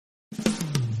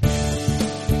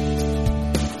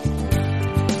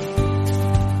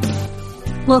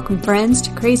Welcome, friends,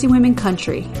 to Crazy Women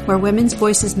Country, where women's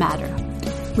voices matter.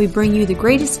 We bring you the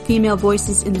greatest female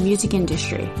voices in the music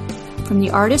industry, from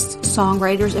the artists,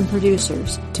 songwriters, and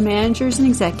producers, to managers and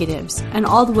executives, and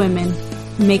all the women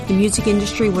who make the music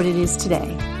industry what it is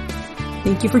today.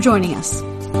 Thank you for joining us.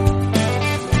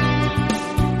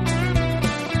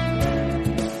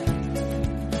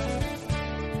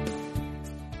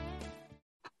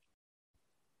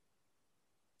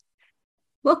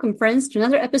 Welcome, friends, to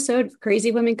another episode of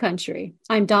Crazy Women Country.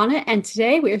 I'm Donna, and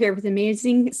today we are here with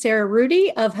amazing Sarah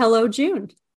Rudy of Hello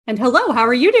June. And hello, how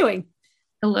are you doing?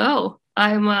 Hello,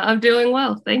 I'm doing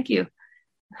well, thank you.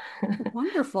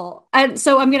 Wonderful. And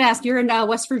so I'm going to ask, you're in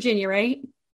West Virginia, right?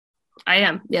 I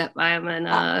am. Yep, I am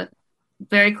in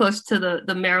very close to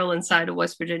the Maryland side of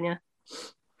West Virginia.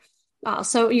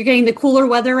 So you're getting the cooler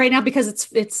weather right now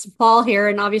because it's fall here,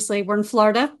 and obviously we're in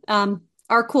Florida.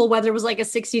 Our cool weather was like a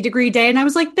 60-degree day, and I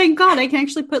was like, thank God I can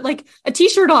actually put like a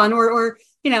t-shirt on or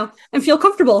and feel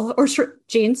comfortable, or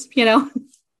jeans,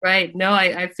 Right. No,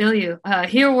 I feel you.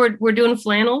 Here we're doing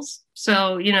flannels,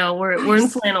 so we're Nice. we're in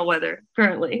flannel weather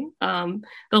currently. The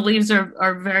leaves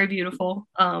are very beautiful.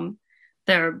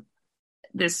 They're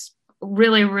this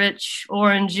really rich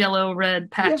orange, yellow,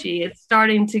 red, patchy. Yeah. It's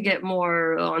starting to get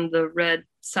more on the red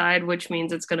side, which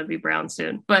means it's going to be brown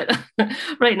soon. But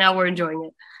right now we're enjoying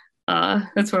it.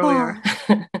 That's where we are.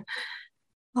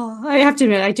 I have to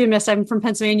admit, I do miss. I'm from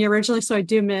Pennsylvania originally, so I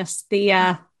do miss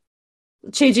the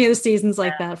changing of the seasons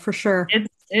like that for sure.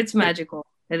 It's magical.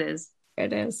 It is.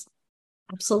 It is.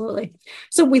 Absolutely.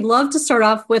 So we'd love to start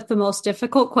off with the most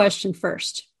difficult question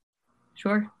first.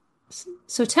 Sure.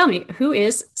 So tell me, who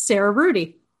is Sarah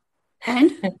Rudy?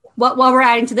 And while we're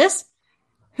adding to this,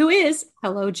 who is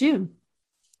Hello June?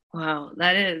 Wow,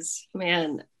 that is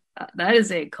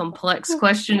a complex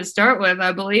question to start with,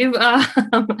 I believe.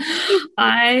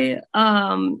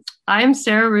 I'm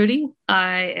Sarah Rudy.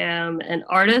 I am an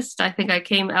artist. I think I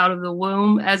came out of the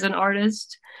womb as an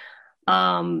artist.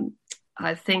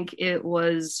 I think it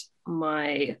was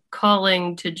my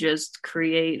calling to just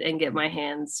create and get my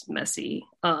hands messy.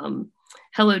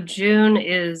 Hello June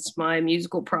is my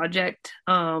musical project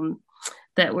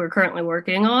that we're currently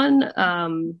working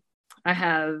on. I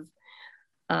have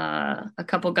a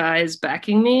couple guys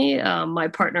backing me. My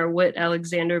partner, Whit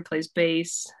Alexander, plays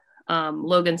bass.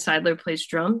 Logan Seidler plays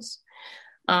drums.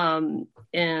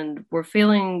 And we're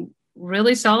feeling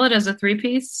really solid as a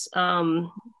three-piece.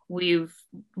 We've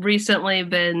recently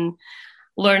been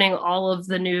learning all of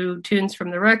the new tunes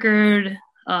from the record,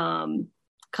 kind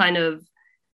of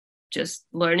just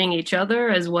learning each other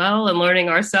as well and learning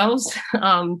ourselves.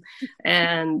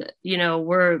 And,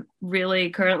 we're really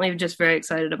currently just very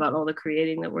excited about all the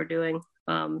creating that we're doing.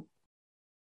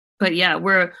 But yeah,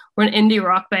 we're an indie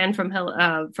rock band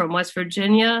from West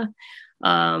Virginia.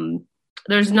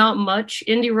 There's not much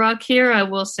indie rock here. I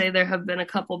will say there have been a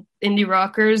couple indie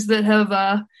rockers that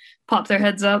have popped their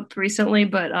heads up recently,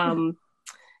 but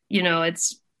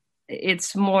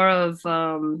it's more of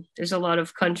there's a lot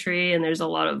of country and there's a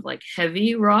lot of like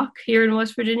heavy rock here in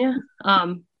West Virginia.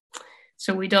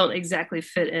 So we don't exactly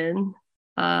fit in.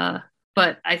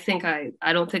 But I think I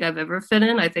don't think I've ever fit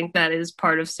in. I think that is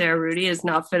part of Sarah Rudy, is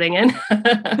not fitting in.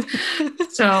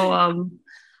 So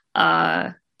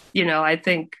I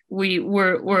think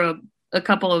we're a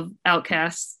couple of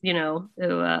outcasts, who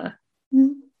are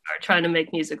trying to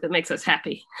make music that makes us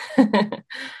happy.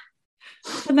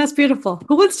 And that's beautiful.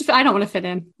 Who wants to? I don't want to fit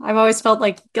in. I've always felt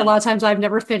like a lot of times I've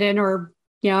never fit in, or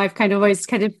I've always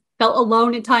felt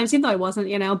alone at times, even though I wasn't.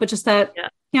 But just that,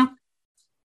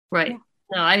 Right. Yeah.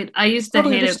 No, I used to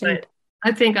Totally hate understand. it, but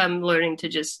I think I'm learning to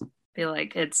just be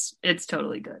like, it's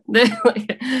totally good.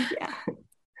 Yeah.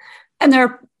 And there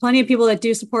are plenty of people that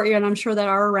do support you, and I'm sure that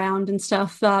are around and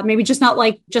stuff. Maybe just not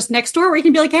like just next door where you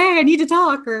can be like, hey, I need to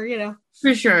talk, or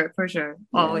For sure.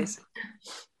 Always.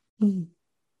 Yeah.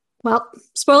 Well,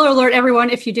 spoiler alert,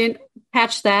 everyone, if you didn't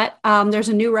catch that, there's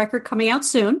a new record coming out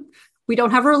soon. We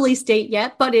don't have a release date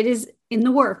yet, but it is in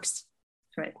the works.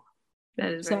 Right.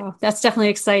 That is so right. That's definitely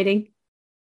exciting.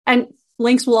 And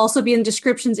links will also be in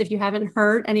descriptions if you haven't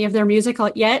heard any of their music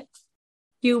yet.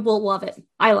 You will love it.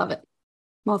 I love it.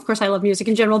 Well, of course, I love music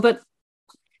in general, but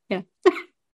yeah.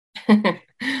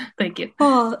 Thank you.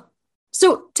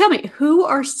 So tell me, who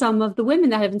are some of the women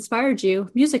that have inspired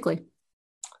you musically?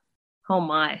 Oh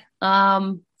my.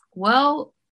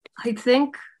 Well, I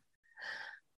think,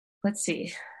 let's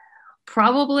see,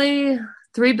 probably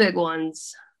three big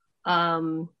ones.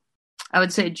 I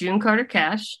would say June Carter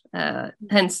Cash,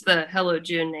 hence the Hello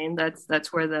June name.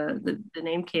 That's where the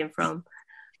name came from.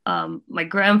 my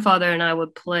grandfather and I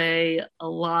would play a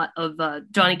lot of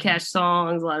Johnny Cash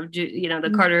songs, a lot of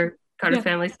the Carter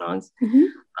family songs.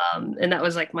 And that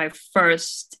was like my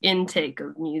first intake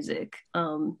of music.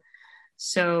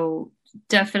 So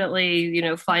definitely,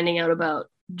 finding out about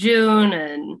June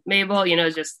and Mabel,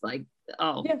 just like,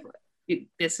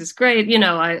 this is great.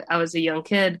 I was a young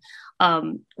kid.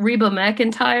 Reba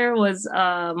McEntire was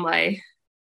I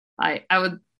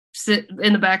would sit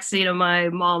in the back seat of my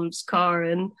mom's car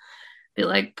and be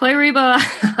like, play Reba.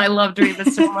 I loved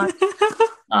Reba so much.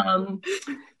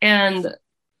 And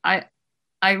I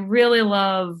really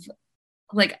love,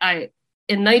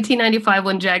 in 1995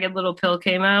 when Jagged Little Pill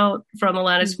came out from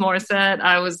Alanis Morissette,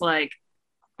 I was like,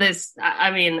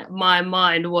 my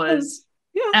mind was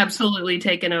absolutely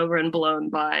taken over and blown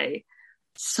by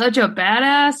such a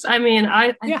badass.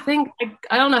 I think,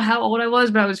 I don't know how old I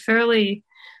was, but I was fairly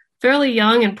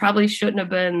young and probably shouldn't have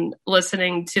been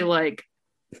listening to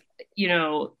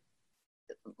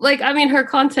her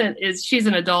content is, she's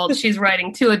an adult, she's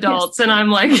writing to adults, and I'm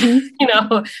like,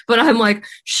 but I'm like,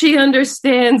 she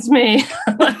understands me.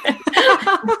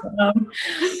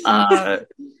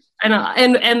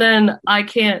 And then I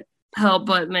can't help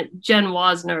but Jen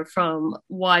Wasner from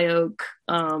Wyoke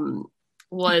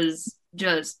was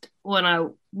just, when I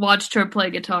watched her play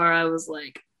guitar, I was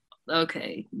like,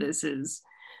 okay, this is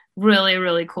really,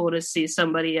 really cool to see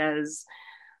somebody as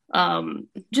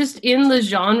just in the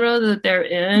genre that they're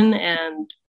in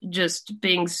and just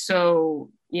being so,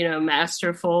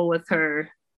 masterful with her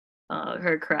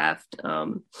craft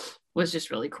was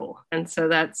just really cool. And so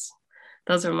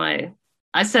those are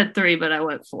I said 3, but I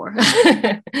went 4.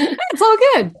 It's all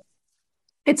good.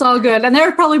 It's all good. And there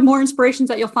are probably more inspirations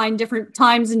that you'll find different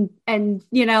times and for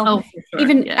sure.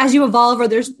 Even as you evolve, or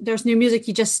there's new music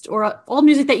or old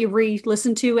music that you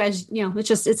re-listen to, as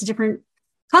it's a different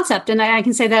concept. And I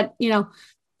can say that,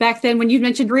 back then when you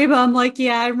mentioned Reba, I'm like,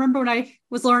 I remember when I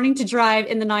was learning to drive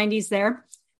in the 90s there.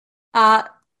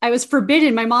 I was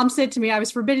forbidden. My mom said to me, I was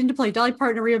forbidden to play Dolly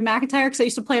Parton and Reba McEntire because I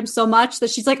used to play them so much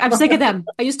that she's like, I'm sick of them.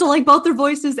 I used to like both their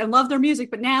voices and love their music,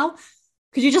 but now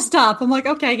could you just stop? I'm like,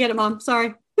 okay, I get it, Mom.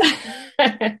 Sorry.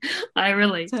 I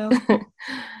relate. So,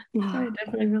 I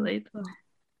definitely relate.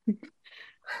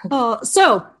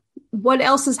 So what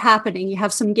else is happening? You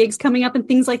have some gigs coming up and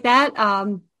things like that.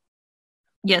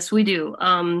 Yes, we do.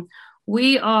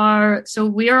 We are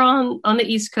on the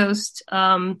East Coast.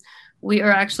 We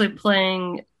are actually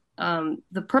playing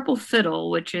the Purple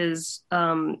Fiddle, which is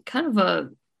kind of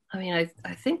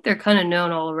I think they're kind of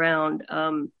known all around.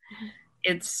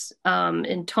 It's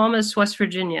in Thomas, West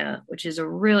Virginia, which is a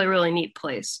really, really neat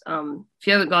place. If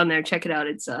you haven't gone there, check it out.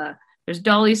 It's there's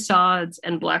Dolly Sods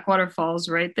and Blackwater Falls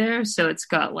right there. So it's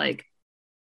got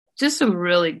just some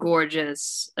really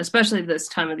gorgeous, especially this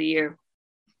time of the year,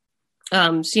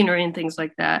 scenery and things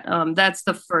like that. That's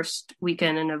the first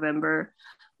weekend in November.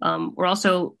 We're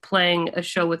also playing a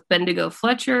show with Bendigo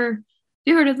Fletcher. Have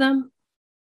you heard of them?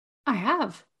 I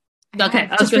have. Okay,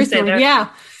 I was going to say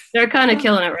they're kind of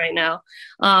killing it right now.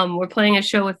 We're playing a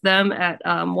show with them at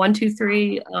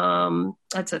 123.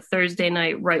 That's a Thursday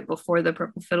night right before the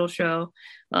Purple Fiddle show.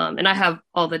 And I have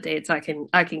all the dates. I can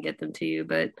get them to you,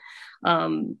 but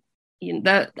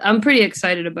that I'm pretty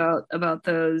excited about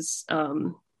those.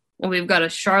 And we've got a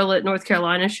Charlotte, North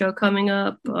Carolina show coming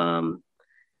up.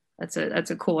 That's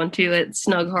a cool one too at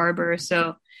Snug Harbor.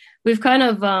 So we've kind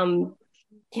of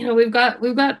we've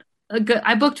got a good.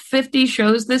 I booked 50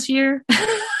 shows this year.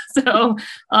 So,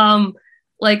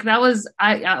 that was,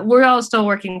 we're all still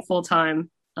working full time,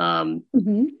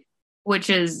 which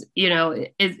is,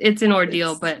 it's an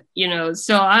ordeal, but,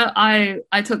 so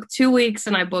I took 2 weeks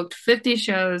and I booked 50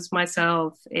 shows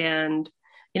myself. And,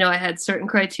 I had certain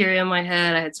criteria in my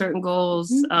head. I had certain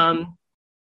goals,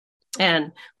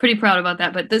 and pretty proud about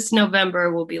that. But this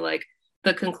November will be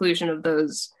the conclusion of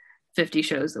those 50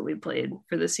 shows that we played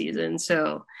for the season.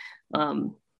 So,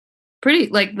 pretty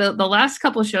the last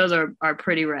couple shows are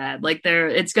pretty rad.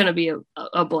 It's going to be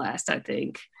a blast, I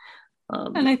think.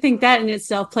 And I think that in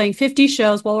itself, playing 50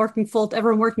 shows while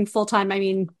everyone working full time. I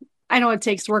mean, I know it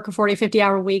takes to work a 40,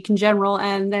 50-hour week in general,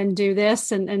 and then do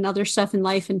this and other stuff in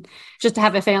life, and just to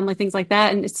have a family, things like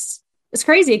that. And it's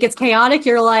crazy. It gets chaotic.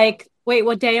 You're like, wait,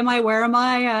 what day am I? Where am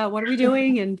I? What are we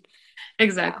doing? And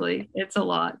exactly. It's a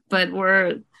lot, but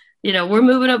we're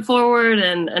moving up forward,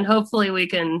 and hopefully we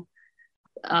can.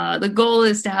 The goal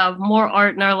is to have more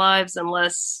art in our lives and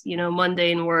less,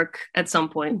 mundane work at some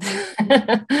point.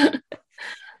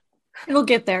 It'll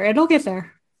get there.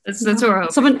 That's what we're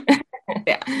hoping.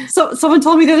 Someone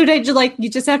told me the other day, you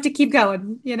just have to keep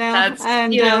going, That's,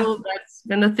 that's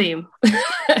been the theme.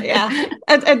 Yeah.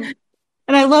 And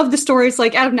And I love the stories,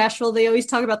 like out of Nashville, they always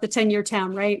talk about the 10-year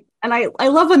town, right? And I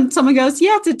love when someone goes,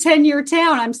 yeah, it's a 10-year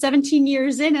town. I'm 17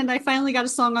 years in and I finally got a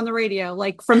song on the radio,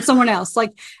 like from someone else. Like,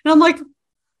 and I'm like,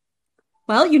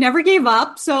 well, you never gave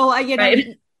up. So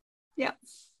Right. yeah,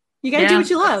 you got to do what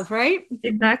you love, right?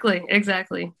 Exactly.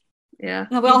 Yeah.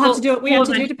 And we all have to do what we have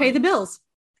to do to pay the bills.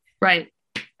 Right.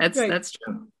 Right. That's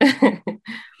true.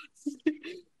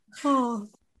 Oh.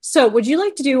 So would you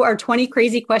like to do our 20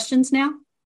 crazy questions now?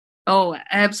 Oh,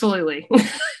 absolutely.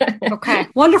 Okay,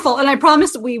 wonderful. And I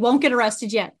promise we won't get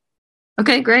arrested yet.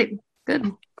 Okay, great.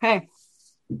 Good. Okay.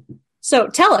 So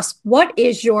tell us, what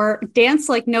is your dance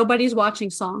like nobody's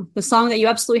watching song? The song that you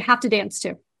absolutely have to dance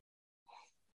to?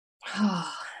 Let's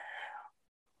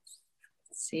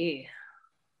see.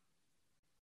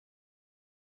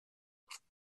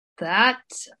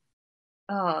 That's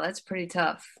pretty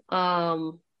tough.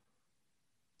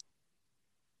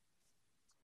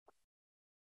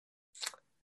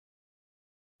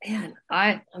 Man,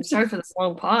 I'm sorry for this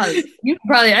long pause. You can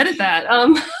probably edit that.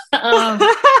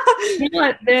 You know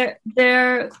what?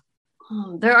 There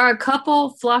are a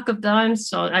couple Flock of Dimes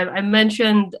songs. I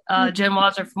mentioned Jen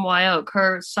Wazzer from Wyoke,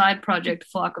 her side project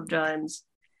Flock of Dimes.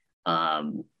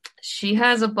 She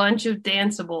has a bunch of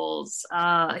danceables.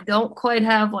 I don't quite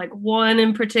have like one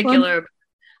in particular.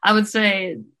 I would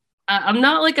say I'm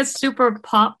not like a super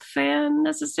pop fan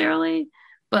necessarily,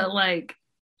 but like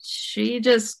she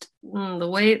just the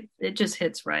way it just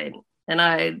hits right, and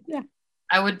I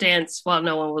would dance while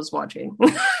no one was watching.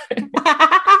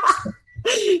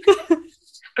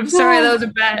 I'm sorry, that was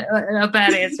a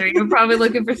bad answer. You're probably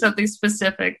looking for something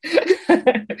specific.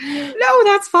 No,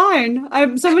 that's fine.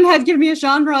 Someone had given me a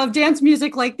genre of dance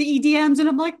music like the EDMs, and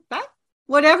I'm like,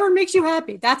 whatever makes you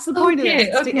happy. That's the point of this.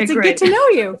 It's to get to know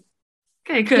you.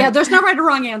 Okay, good. Yeah, there's no right or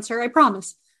wrong answer. I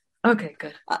promise. Okay,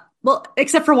 good. Well,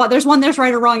 except for what? There's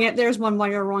right or wrong. There's one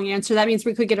right or wrong answer. That means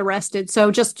we could get arrested. So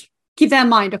just keep that in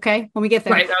mind, okay? When we get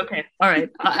there. Right. Okay. All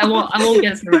right. I won't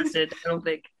get us arrested. I don't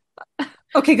think.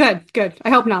 Okay. Good.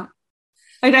 I hope not.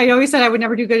 I always said I would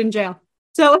never do good in jail.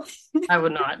 So I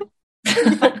would not.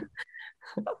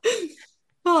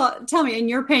 Tell me, in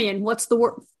your opinion, what's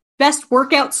the best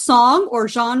workout song or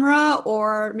genre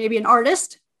or maybe an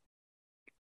artist?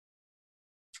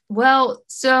 Well,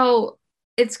 so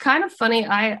it's kind of funny.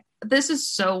 This is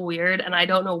so weird, and I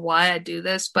don't know why I do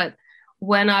this, but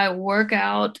when I work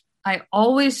out, I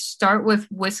always start with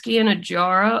Whiskey in a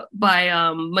Jar by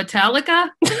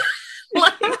Metallica.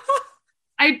 Like,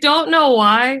 I don't know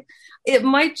why. It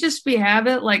might just be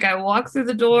habit. Like, I walk through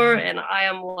the door and I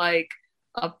am like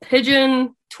a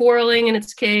pigeon twirling in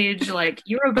its cage. Like,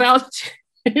 you're about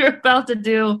to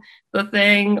do the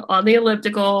thing on the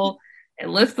elliptical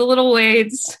and lift the little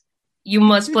weights. You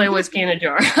must play Whiskey in a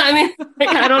Jar. I mean, like,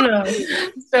 I don't know.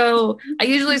 So I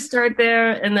usually start there,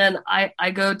 and then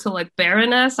I go to like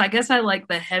Baroness. I guess I like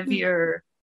the heavier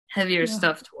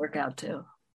stuff to work out too.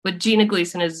 But Gina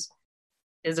Gleason is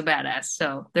a badass.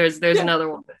 So there's another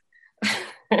one.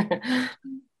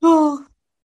 Oh,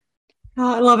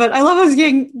 I love it. I love us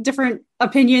getting different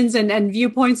opinions and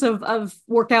viewpoints of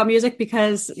workout music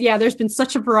because there's been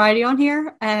such a variety on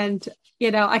here, and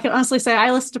I can honestly say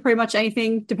I listen to pretty much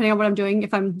anything depending on what I'm doing.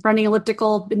 If I'm running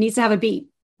elliptical, it needs to have a beat,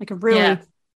 like a really. Yeah,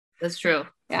 that's true.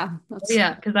 Yeah.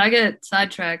 Because I get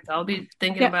sidetracked. I'll be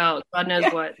thinking about God knows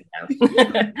what.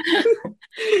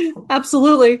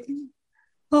 Absolutely.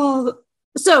 Oh,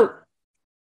 so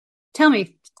tell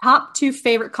me, top 2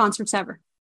 favorite concerts ever.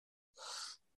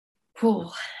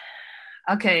 Cool.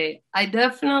 Okay, I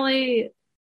definitely.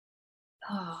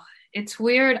 It's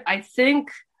weird. I think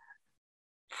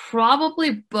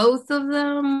probably both of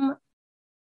them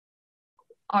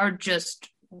are just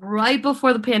right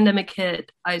before the pandemic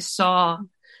hit. I saw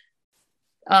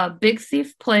Big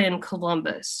Thief play in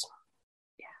Columbus,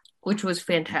 which was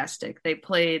fantastic. They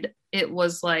played, it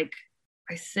was like,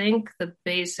 I think the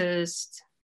bassist,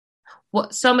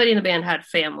 somebody in the band had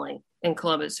family in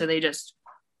Columbus, so they just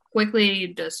quickly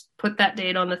just put that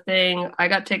date on the thing. I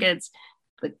got tickets.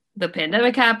 The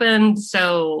pandemic happened,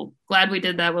 so glad we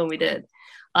did that when we did.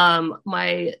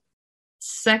 My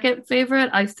second favorite,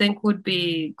 I think, would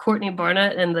be Courtney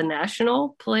Barnett and The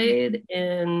National played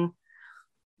in,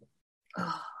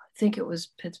 I think it was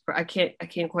Pittsburgh. I can't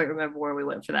quite remember where we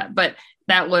went for that, but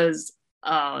that was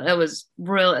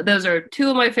real. Those are 2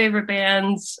 of my favorite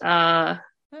bands. So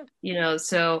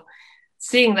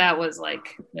seeing that was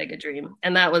like a dream,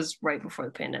 and that was right before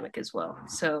the pandemic as well.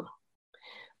 So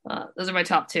those are my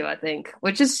top 2, I think,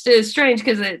 which is strange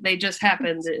because they just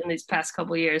happened in these past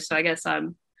couple of years. So I guess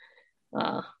I'm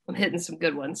hitting some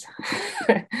good ones.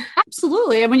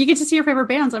 Absolutely. And when you get to see your favorite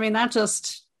bands, I mean, that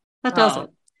does it,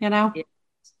 Yeah.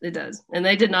 It does. And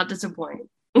they did not disappoint.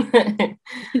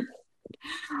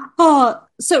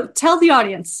 So tell the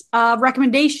audience a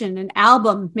recommendation, an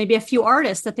album, maybe a few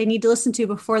artists that they need to listen to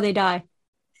before they die.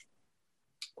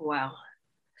 Wow.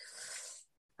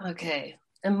 Okay.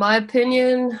 In my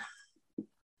opinion,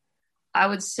 I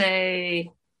would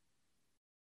say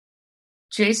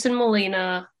Jason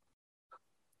Molina.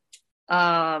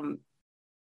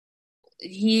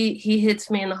 He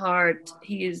hits me in the heart.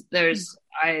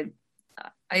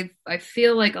 I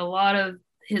feel like a lot of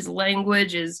his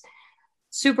language is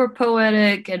super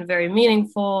poetic and very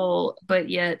meaningful, but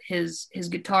yet his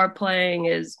guitar playing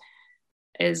is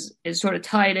sort of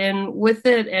tied in with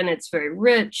it, and it's very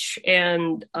rich,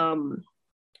 and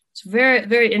it's very,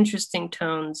 very interesting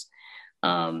tones.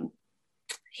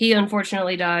 He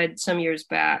unfortunately died some years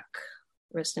back.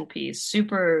 Rest in peace.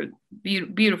 Super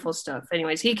beautiful stuff.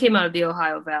 Anyways, he came out of the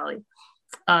Ohio Valley.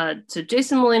 So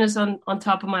Jason Molina's on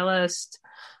top of my list.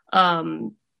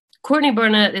 Courtney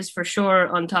Barnett is for sure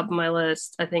on top of my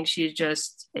list. I think she's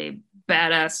just a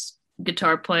badass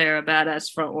guitar player, a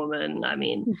badass front woman. I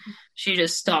mean, she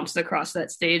just stomps across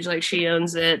that stage like she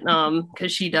owns it,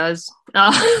 because she does.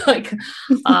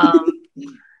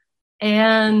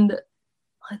 And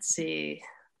let's see.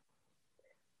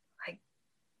 I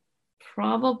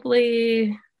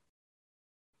probably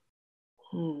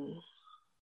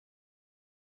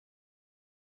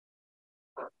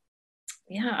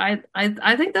yeah,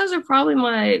 I think those are probably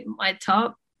my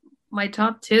top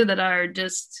two that are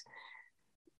just,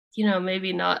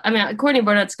 maybe not. I mean, Courtney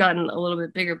Barnett's gotten a little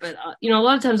bit bigger, but a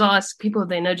lot of times I'll ask people if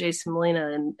they know Jason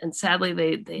Molina, and sadly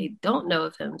they don't know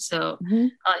of him. So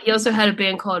he also had a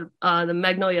band called the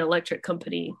Magnolia Electric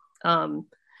Company, and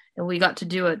we got to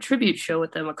do a tribute show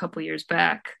with them a couple years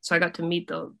back. So I got to meet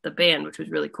the band, which was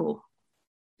really cool.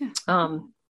 Yeah.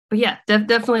 But yeah,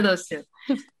 definitely those two.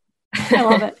 I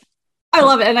love it. I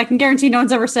love it, and I can guarantee no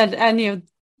one's ever said any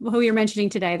who you're mentioning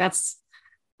today. That's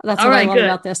what I love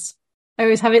about this. I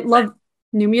always have love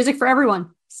new music for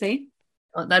everyone. See?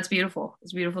 Oh, that's beautiful.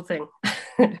 It's a beautiful thing.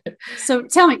 So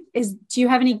tell me, do you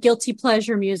have any guilty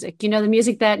pleasure music? The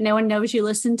music that no one knows you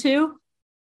listen to?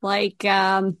 Like,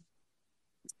 I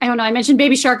don't know. I mentioned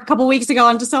Baby Shark a couple weeks ago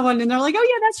onto someone, and they're like, "Oh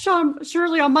yeah, that's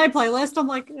surely on my playlist." I'm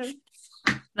like,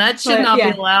 that should not be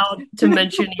allowed to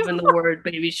mention even the word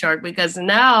Baby Shark, because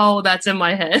now that's in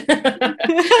my head.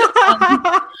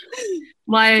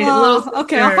 Little sister,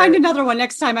 okay, I'll find another one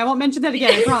next time. I won't mention that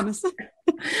again, I promise.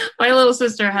 My little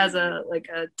sister has a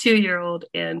 2-year-old,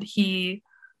 and he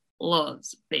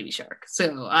loves Baby Shark.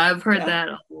 So I've heard that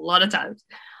a lot of times.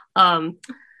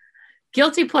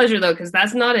 Guilty pleasure though, because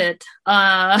that's not it.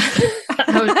 That's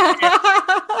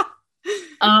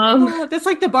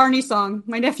like the Barney song.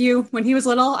 My nephew, when he was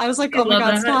little, I was like, "Oh my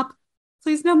God, stop!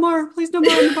 Please no more! Please no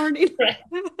more on the Barney."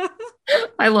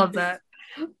 I love that.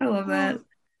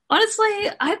 Honestly,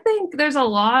 I think there's a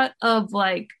lot of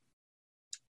like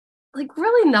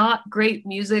really not great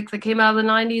music that came out of the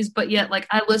 90s, but yet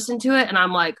I listen to it and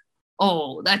I'm like,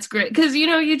 "Oh, that's great," because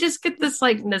you just get this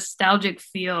nostalgic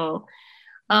feel.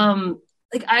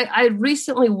 I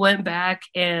recently went back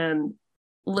and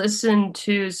listened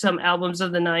to some albums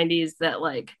of the 90s that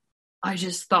I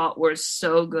just thought were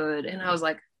so good, and I was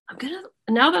like,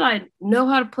 now that I know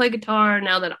how to play guitar,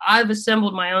 now that I've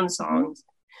assembled my own songs,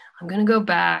 I'm gonna go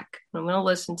back and I'm gonna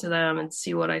listen to them and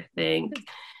see what I think.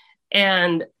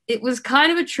 And it was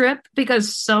kind of a trip,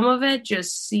 because some of it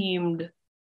just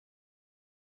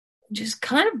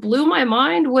kind of blew my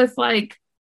mind with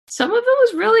some of it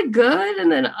was really good, and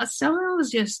then some of it was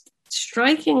just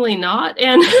strikingly not.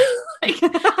 And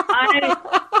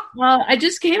I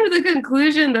just came to the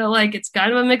conclusion that it's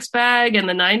kind of a mixed bag, and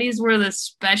the 90s were this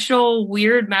special,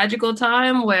 weird, magical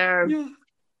time where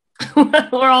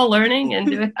we're all learning and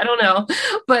doing, I don't know.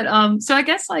 But so I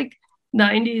guess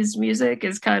 90s music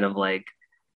is kind of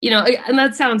and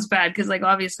that sounds bad because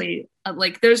obviously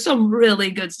there's some really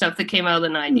good stuff that came out of the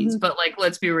 90s, but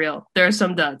let's be real, there are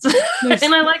some duds.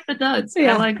 And I like the duds.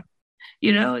 I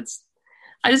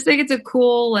I just think it's a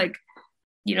cool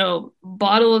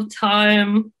bottle of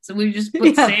time. So we just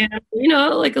put sand, a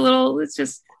little, it's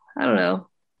just, I don't know.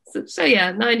 So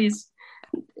yeah, 90s.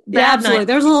 Yeah, absolutely. 90s.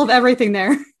 There's a little of everything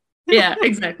there. Yeah,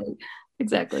 exactly.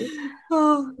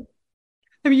 Oh,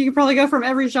 I mean, you could probably go from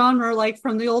every genre,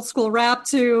 from the old school rap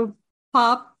to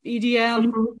pop,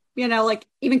 EDM,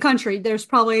 even country. There's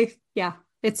probably, it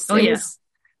was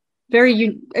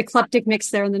very eclectic mix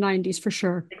there in the 90s for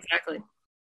sure. Exactly.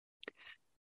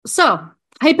 So,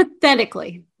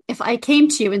 hypothetically, if I came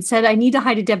to you and said, I need to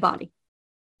hide a dead body,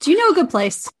 do you know a good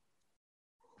place?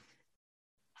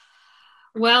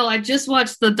 Well, I just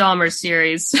watched the Dahmer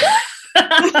series.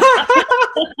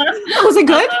 Was it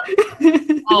good?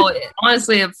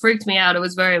 Honestly, it freaked me out. It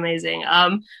was very amazing.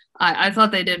 I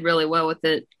thought they did really well with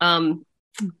it.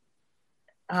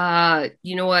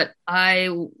 You know what? I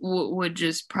would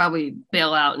just probably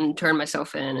bail out and turn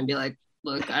myself in and be like,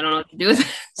 look, I don't know what to do with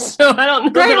this. So I don't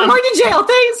know. Great, I'm going to jail.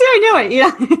 Thanks. Yeah, I knew it.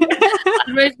 Yeah.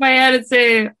 I'd raise my hand and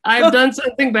say, I've done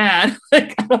something bad.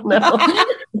 Like, I don't know.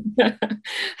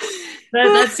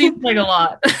 that seems like a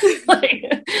lot. Like,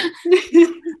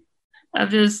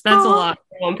 that's a lot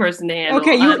for one person to handle.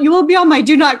 Okay, you will be on my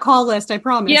do not call list, I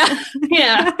promise. Yeah.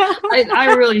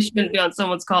 I really shouldn't be on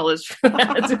someone's call list for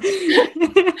that.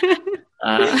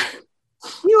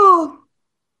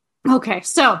 Okay,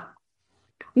 so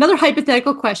another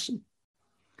hypothetical question.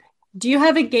 Do you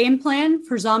have a game plan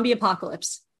for zombie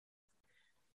apocalypse?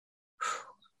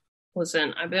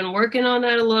 Listen, I've been working on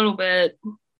that a little bit.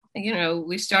 You know,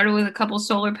 we started with a couple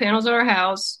solar panels at our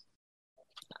house.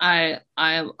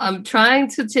 I'm trying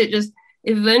to just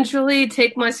eventually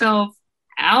take myself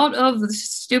out of the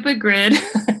stupid grid.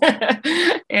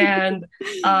 And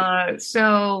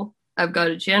so I've got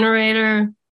a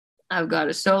generator, I've got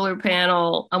a solar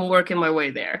panel. I'm working my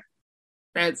way there.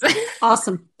 That's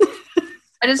awesome.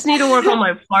 I just need to work on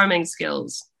my farming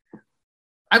skills.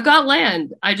 I've got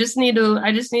land. I need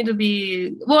to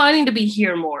be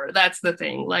here more. That's the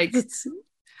thing. Like,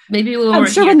 maybe I'm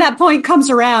sure when that point comes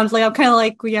around, like I'm kind of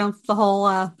like, the whole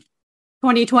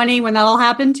 2020 when that all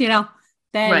happened, then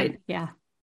right. Yeah.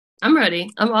 I'm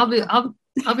ready. I'll be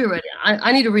ready.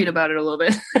 I need to read about it a little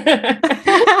bit.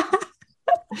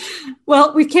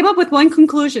 Well, we came up with one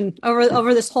conclusion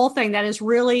over this whole thing that is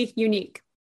really unique.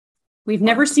 We've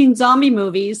never seen zombie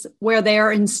movies where they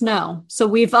are in snow.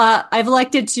 So I've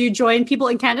elected to join people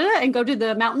in Canada and go to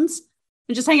the mountains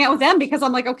and just hang out with them because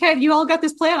I'm like, okay, you all got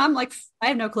this plan. I'm like, I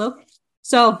have no clue.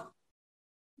 So,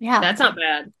 yeah. That's not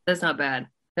bad.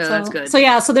 No, that's good. So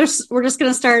yeah, we're just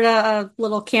going to start a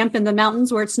little camp in the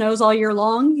mountains where it snows all year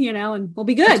long, and we'll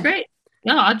be good. That's great.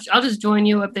 No, I'll just join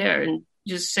you up there and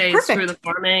just say screw the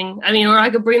farming. I mean, or I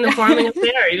could bring the farming up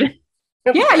there even.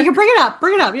 Yeah, you can bring it up.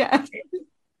 Yeah.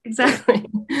 Exactly.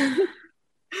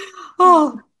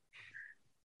 Oh.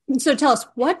 So tell us,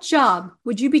 what job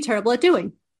would you be terrible at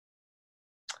doing?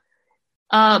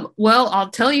 Well, I'll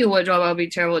tell you what job I'll be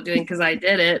terrible at doing because I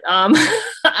did it.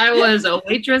 I was a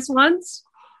waitress once,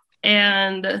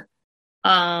 and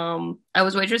I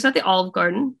was waitress at the Olive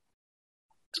Garden.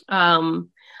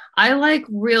 I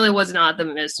really was not the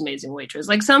most amazing waitress.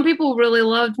 Like, some people really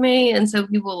loved me, and some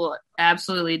people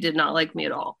absolutely did not like me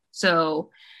at all.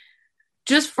 So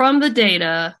just from the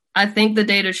data, I think the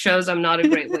data shows I'm not a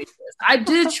great waitress. I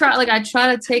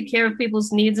try to take care of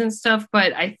people's needs and stuff,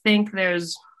 but I think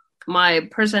my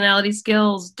personality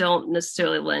skills don't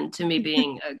necessarily lend to me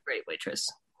being a great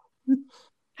waitress.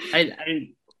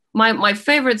 My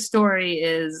favorite story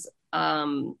is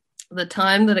the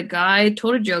time that a guy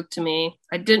told a joke to me.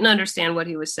 I didn't understand what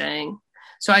he was saying,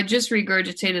 so I just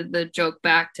regurgitated the joke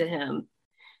back to him.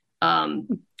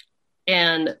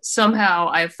 And somehow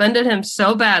I offended him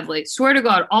so badly. Swear to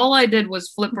God, all I did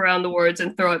was flip around the words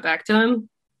and throw it back to him.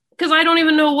 Because I don't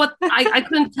even know I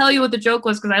couldn't tell you what the joke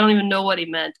was because I don't even know what he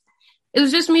meant. It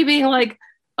was just me being like,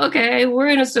 okay, we're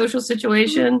in a social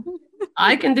situation.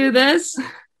 I can do this.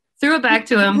 Threw it back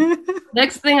to him.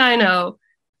 Next thing I know,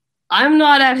 I'm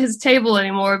not at his table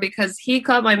anymore because he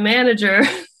caught my manager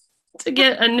to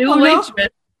get a new waitress. No?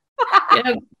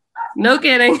 Yeah. No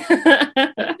kidding.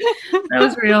 That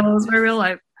was real. It was my real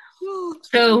life.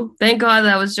 So thank God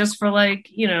that was just for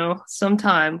some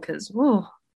time because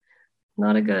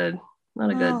not a good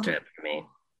trip for me.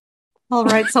 All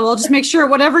right. So we'll just make sure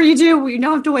whatever you do, you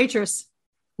don't have to waitress.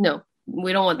 No,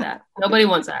 we don't want that. Nobody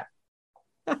wants that.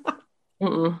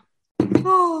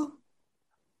 Oh.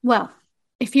 Well,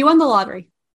 if you won the lottery,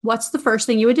 what's the first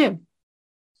thing you would do?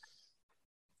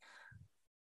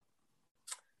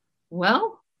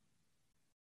 Well,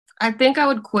 I think I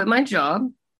would quit my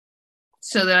job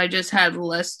so that I just had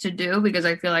less to do because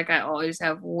I feel like I always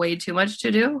have way too much to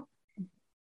do.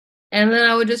 And then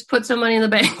I would just put some money in the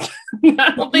bank.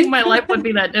 I don't think my life would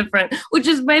be that different, which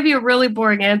is maybe a really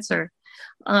boring answer.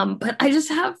 But I just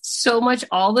have so much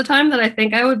all the time that I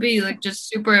think I would be just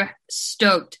super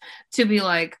stoked to be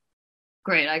like,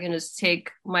 great, I can just take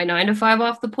my 9 to 5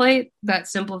 off the plate. That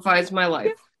simplifies my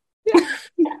life.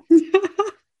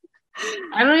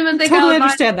 I don't even think I would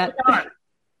understand that.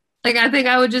 I think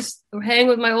I would just hang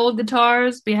with my old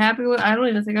guitars, be happy with. I don't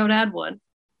even think I would add one.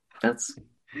 That's.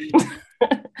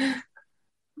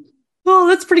 Oh,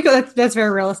 that's pretty good. That's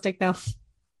very realistic, though.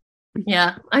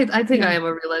 Yeah, I think I am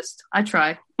a realist. I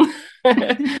try.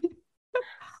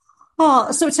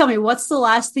 Oh, so tell me, what's the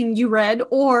last thing you read,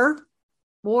 or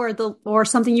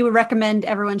something you would recommend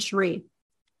everyone should read?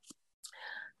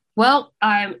 Well,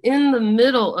 I'm in the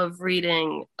middle of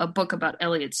reading a book about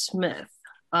Elliott Smith.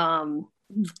 I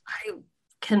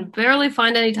can barely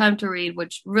find any time to read,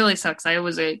 which really sucks.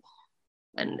 And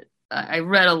I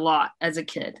read a lot as a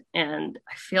kid, and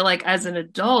I feel like as an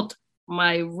adult,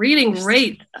 my reading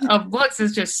rate of books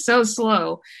is just so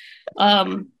slow.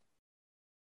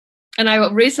 And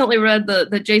I recently read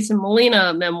the Jason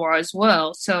Molina memoir as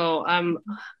well. So and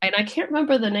I can't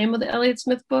remember the name of the Elliott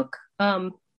Smith book.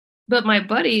 But my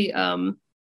buddy, the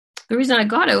reason I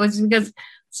got it was because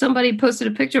somebody posted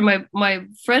a picture. My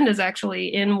friend is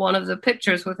actually in one of the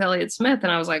pictures with Elliott Smith,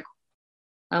 and I was like,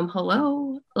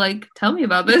 hello, like, tell me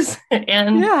about this.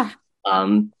 And Yeah.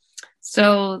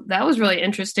 So that was really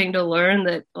interesting to learn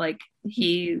that, like,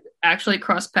 he actually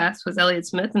crossed paths with Elliott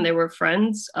Smith and they were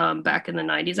friends back in the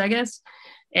 90s, I guess.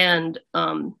 And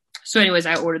so anyways,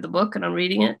 I ordered the book and I'm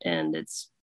reading it, and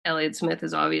Elliott Smith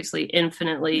is obviously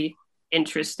infinitely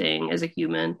interesting as a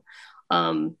human.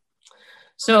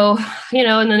 So,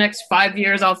 in the next 5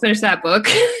 years, I'll finish that book.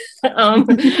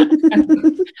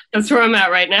 That's where I'm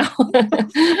at right now.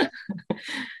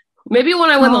 Maybe when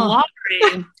I win the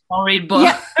lottery, I'll read books.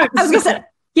 Yeah, I was gonna say,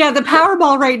 yeah, the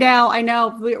Powerball right now. I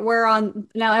know we're on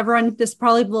now. Everyone, this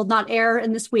probably will not air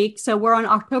in this week, so we're on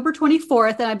October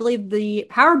 24th, and I believe the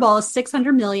Powerball is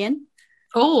 600 million.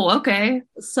 Oh, okay.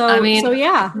 So,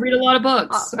 yeah, I read a lot of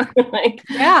books.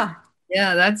 Yeah,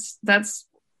 that's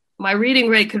my reading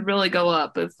rate could really go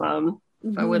up if I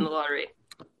win the lottery.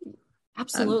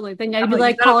 Absolutely. Then I'd be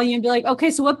like calling you and be like,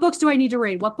 okay, so what books do I need to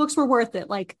read? What books were worth it?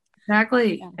 Like,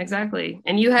 exactly.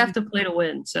 And you have to play to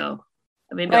win. So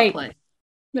maybe I'll play.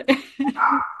 I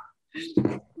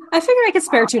figured I could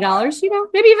spare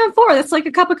 $2, maybe even $4. That's like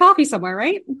a cup of coffee somewhere,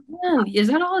 right? Yeah, is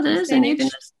that all it is? And you can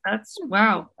that's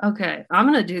wow. Okay. I'm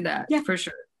going to do that for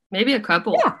sure. Maybe a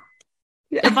couple. Yeah.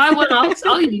 If I win,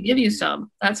 I'll even give you some.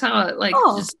 That's how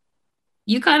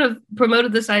you kind of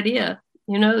promoted this idea.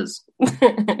 Who knows? Oh,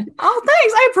 thanks.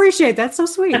 I appreciate that. So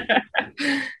sweet.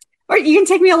 Or you can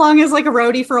take me along as like a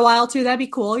roadie for a while too. That'd be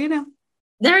cool,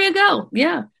 There you go.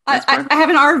 Yeah. I have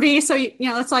an RV, so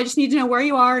that's all. I just need to know where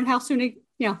you are and how soon I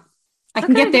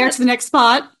can get there to the next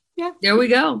spot. Yeah. There we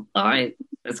go. All right.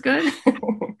 That's good.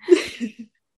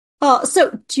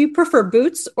 So do you prefer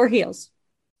boots or heels?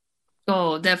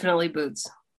 Oh, definitely boots.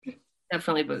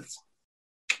 Definitely boots.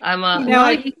 I'm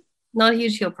not a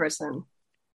huge heel person.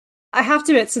 I have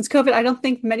to admit, since COVID, I don't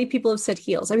think many people have said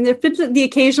heels. I mean, there've been the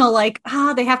occasional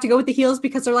they have to go with the heels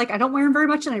because they're like, I don't wear them very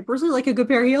much, and I personally like a good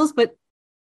pair of heels. But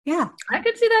yeah, I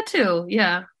could see that too.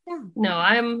 Yeah. No,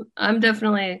 I'm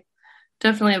definitely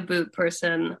a boot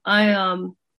person.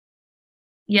 Recently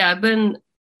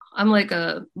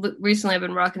I've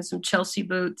been rocking some Chelsea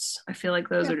boots. I feel like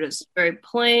those are just very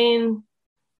plain,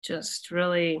 just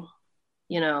really,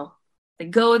 they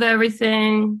go with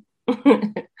everything.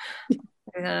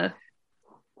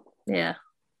 Yeah.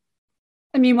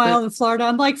 And meanwhile, in Florida,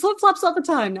 I'm like flip-flops all the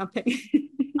time. No, okay.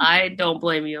 I don't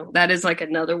blame you. That is like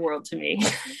another world to me.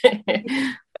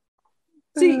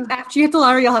 See, after you hit the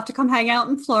lottery, you'll have to come hang out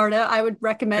in Florida. I would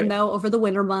recommend, though, over the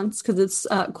winter months because it's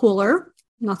cooler,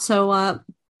 not so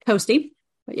toasty.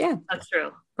 But yeah. That's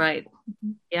true. Right.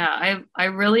 Yeah. I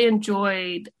really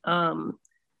enjoyed,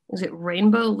 is it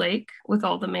Rainbow Lake with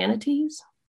all the manatees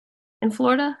in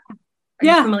Florida? Are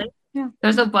you familiar? Yeah.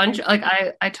 There's a bunch,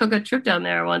 I took a trip down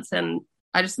there once and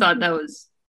I just thought that was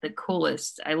the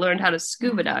coolest. I learned how to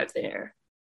scuba dive there.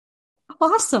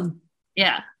 Awesome.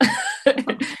 Yeah.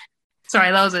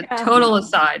 Sorry, that was a total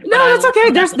aside. No, that's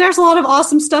okay. There's a lot of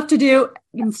awesome stuff to do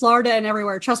in Florida and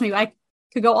everywhere. Trust me, I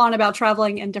could go on about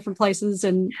traveling in different places,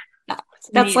 and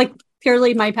that's like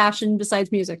purely my passion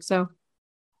besides music. So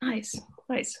nice.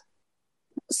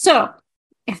 So,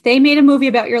 if they made a movie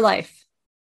about your life,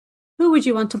 who would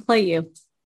you want to play you?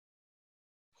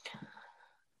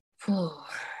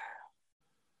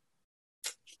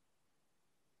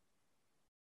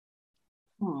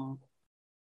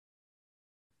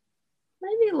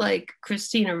 Maybe like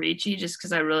Christina Ricci, just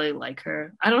because I really like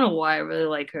her. I don't know why I really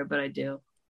like her, but I do.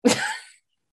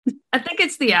 I think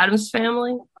it's the Addams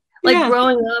Family.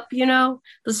 Growing up,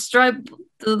 the stripe,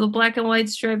 the black and white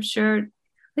striped shirt. I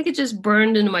think it just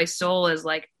burned into my soul as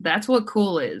like, that's what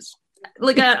cool is.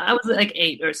 Like I was like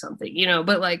 8 or something,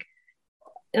 but like,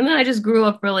 and then I just grew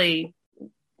up really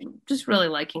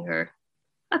liking her.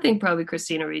 I think probably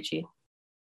Christina Ricci.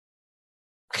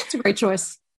 It's a great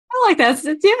choice. I like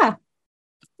that.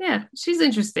 Yeah, she's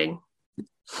interesting.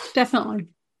 Definitely.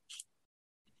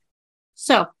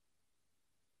 So,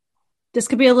 this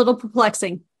could be a little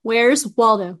perplexing. Where's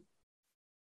Waldo?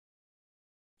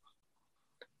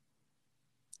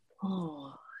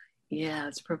 Oh, yeah,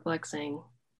 it's perplexing.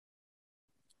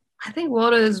 I think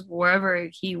Waldo is wherever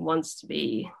he wants to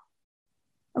be.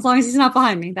 As long as he's not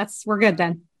behind me, we're good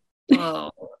then. Oh,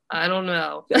 I don't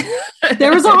know.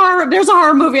 There's a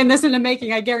horror movie in this in the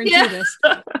making. I guarantee this.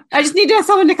 I just need to have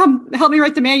someone to come help me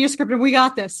write the manuscript, and we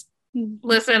got this.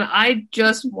 Listen, I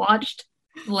just watched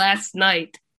last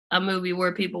night a movie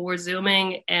where people were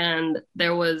Zooming, and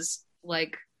there was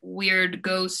like weird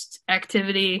ghost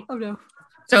activity. Oh no.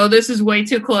 So this is way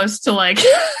too close to like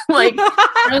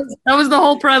that was the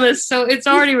whole premise. So it's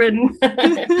already written.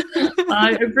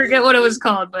 I forget what it was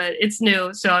called, but it's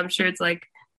new. So I'm sure it's like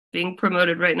being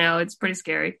promoted right now. It's pretty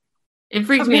scary. It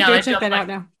freaks me out. Check that out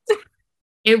now.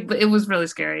 It was really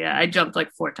scary. Yeah, I jumped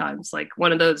like 4 times, like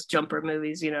one of those jumper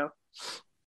movies, you know.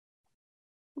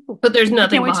 But there's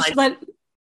nothing behind.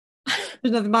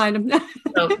 There's nothing behind him.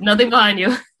 No, nothing behind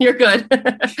you. You're good.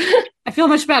 I feel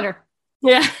much better.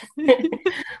 Yeah.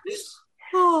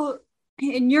 Oh,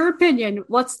 in your opinion,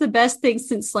 what's the best thing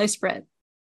since sliced bread?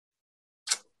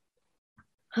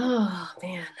 Oh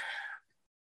man.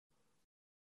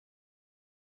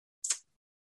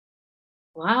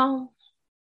 Wow.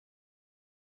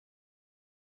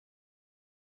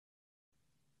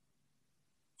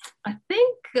 I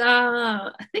think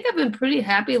I've been pretty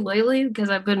happy lately because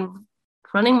I've been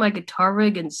running my guitar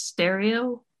rig in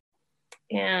stereo,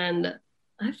 and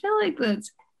I feel like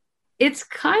it's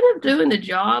kind of doing the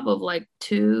job of like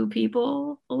 2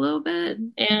 people a little bit.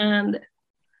 And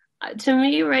to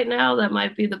me right now, that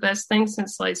might be the best thing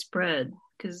since sliced bread.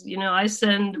 Because, you know, I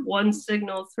send one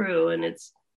signal through and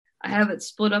I have it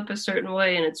split up a certain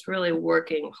way and it's really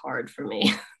working hard for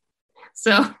me.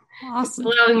 So awesome. It's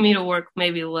allowing me to work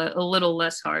maybe a little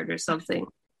less hard or something.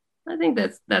 I think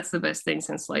that's the best thing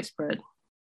since sliced bread.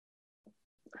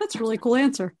 That's a really cool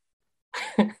answer.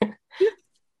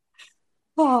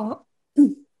 Oh,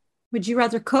 would you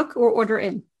rather cook or order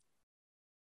in?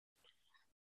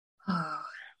 Oh,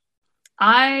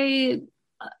 I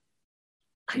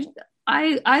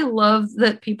love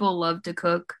that people love to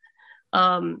cook,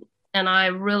 and I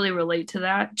really relate to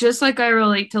that. Just like I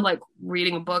relate to like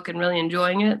reading a book and really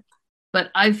enjoying it. But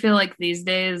I feel like these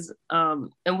days,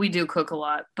 and we do cook a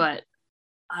lot, but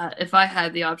if I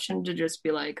had the option to just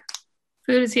be like,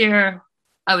 food is here,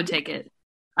 I would take it.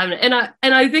 And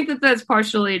I think that that's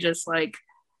partially just like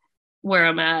where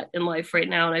I'm at in life right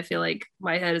now, and I feel like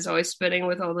my head is always spinning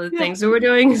with all the things that we're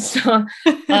doing. So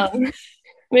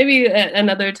maybe at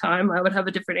another time I would have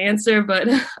a different answer, but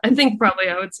I think probably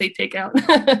I would say takeout.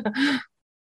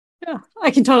 Yeah,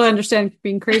 I can totally understand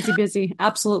being crazy busy.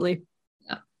 Absolutely.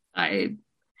 Yeah, I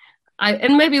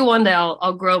and maybe one day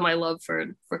I'll grow my love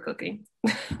for cooking.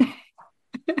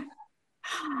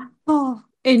 Oh,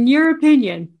 in your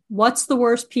opinion, what's the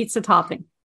worst pizza topping?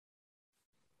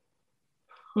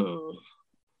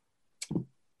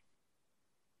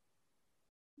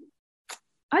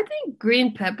 I think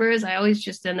green peppers, I always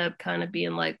just end up kind of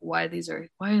being like, why are these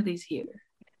here?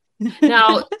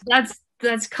 Now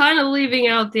that's kind of leaving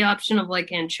out the option of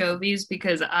like anchovies,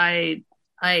 because I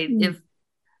if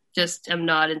just am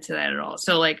not into that at all.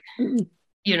 So like,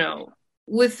 you know,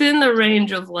 within the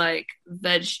range of like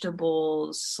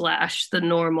vegetables / the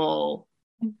normal,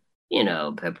 you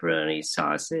know, pepperoni,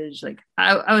 sausage, like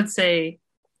I would say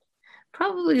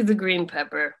probably the green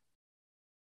pepper.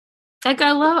 Like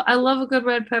I love a good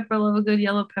red pepper, I love a good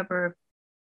yellow pepper.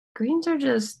 Greens are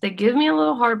just, they give me a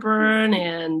little heartburn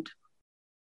and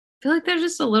I feel like they're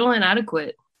just a little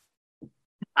inadequate.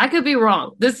 I could be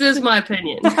wrong. This is my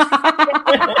opinion.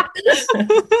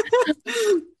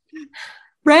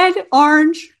 Red,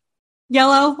 orange,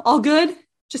 yellow, all good?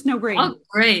 Just no green. Oh,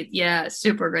 great. Yeah,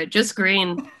 super great. Just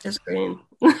green. Just green.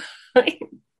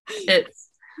 It's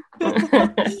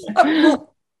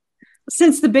well,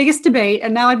 since the biggest debate,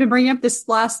 and now I've been bringing up this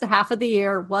last half of the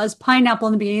year, was pineapple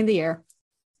in the beginning of the year.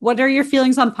 What are your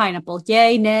feelings on pineapple?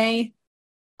 Yay, nay?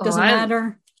 Doesn't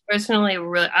matter. Personally,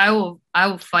 really, I will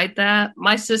fight that.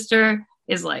 My sister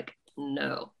is like,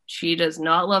 no, she does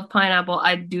not love pineapple.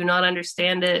 I do not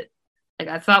understand it. Like,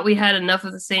 I thought we had enough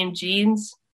of the same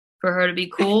genes for her to be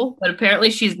cool, but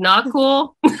apparently she's not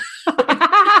cool.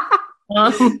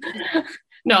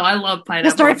 No, I love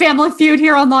pineapple. Start Family Feud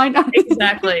here online.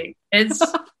 Exactly.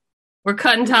 We're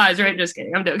cutting ties, right? Just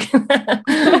kidding. I'm joking.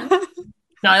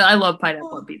 No, I love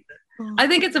pineapple on pizza. I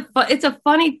think it's a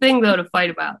funny thing though to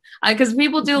fight about, because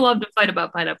people do love to fight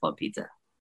about pineapple on pizza.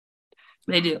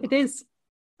 They do. It is.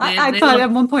 I thought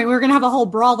at one point we were going to have a whole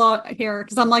brawl out here,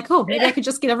 because I'm like, oh, maybe I could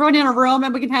just get everyone in a room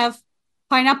and we can have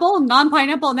pineapple,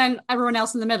 non-pineapple, and then everyone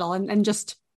else in the middle, and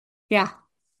just, yeah.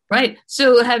 Right.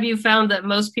 So have you found that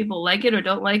most people like it or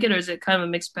don't like it, or is it kind of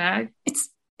a mixed bag? It's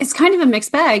it's kind of a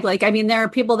mixed bag. Like, I mean, there are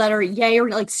people that are yay or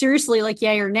like seriously like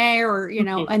yay or nay, or,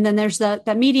 and then there's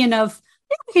that median of,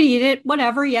 yeah, we could eat it,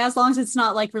 whatever. Yeah. As long as it's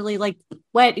not like really like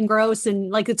wet and gross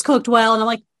and like it's cooked well. And I'm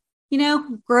like,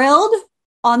 grilled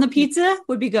on the pizza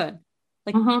would be good.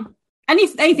 Like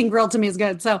anything grilled to me is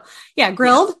good. So yeah,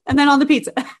 grilled and then on the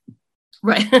pizza.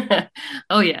 Right.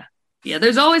 Oh yeah. Yeah.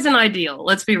 There's always an ideal.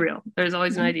 Let's be real. There's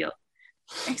always an ideal.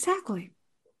 Exactly.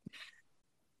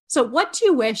 So what do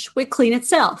you wish would clean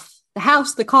itself? The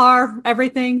house, the car,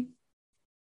 everything?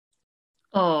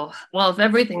 Oh, well, if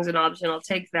everything's an option, I'll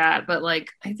take that. But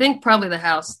like, I think probably the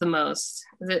house the most.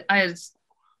 It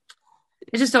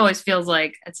just always feels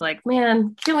like, it's like,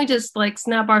 man, can't we just like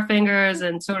snap our fingers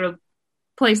and sort of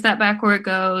place that back where it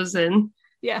goes and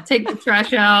take the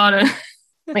trash out? And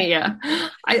yeah,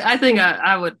 I think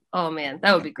I would, oh man,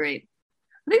 that would be great.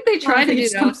 I think they tried to do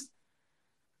that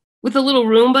with the little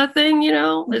Roomba thing,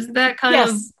 isn't that kind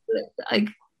of like,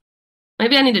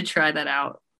 maybe I need to try that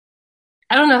out.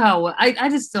 I don't know how, I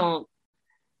just don't,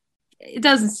 it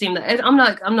doesn't seem that, I'm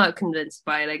not convinced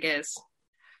by it, I guess.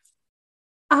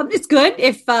 It's good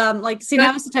if, I was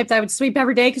the type that I would sweep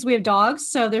every day because we have dogs.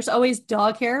 So there's always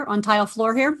dog hair on tile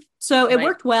floor here. So it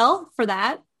worked well for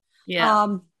that.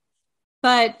 Yeah.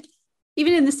 But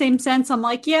even in the same sense, I'm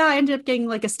like, yeah, I ended up getting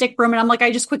like a stick broom and I'm like,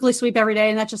 I just quickly sweep every day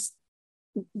and that just.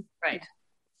 Right.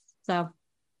 So,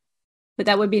 but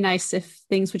that would be nice if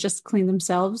things would just clean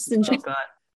themselves. And oh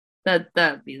God,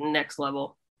 that'd be the next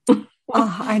level. Oh,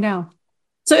 I know.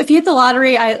 So if you hit the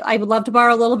lottery, I would love to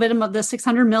borrow a little bit of the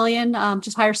 600 million.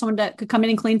 Just hire someone that could come in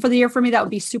and clean for the year for me. That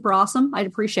would be super awesome. I'd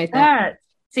appreciate that.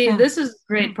 See, this is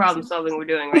great problem solving we're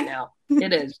doing right now.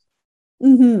 It is.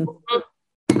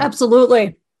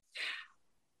 Absolutely.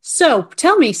 So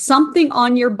tell me something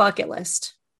on your bucket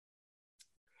list.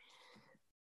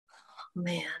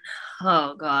 Man,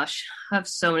 oh gosh, I have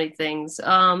so many things.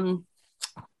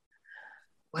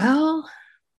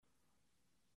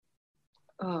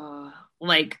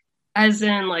 Like as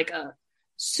in like a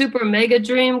super mega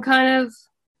dream kind of.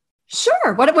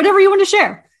 Sure, whatever you want to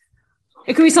share.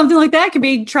 It could be something like that. It could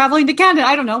be traveling to Canada.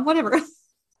 I don't know, whatever.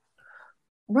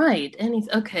 Right.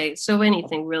 Okay. So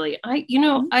anything really.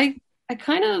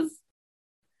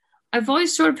 I've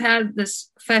always sort of had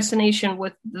this fascination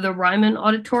with the Ryman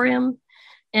Auditorium.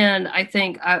 And I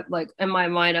think in my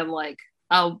mind, I'm like,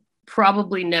 I'll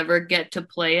probably never get to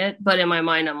play it. But in my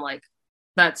mind, I'm like,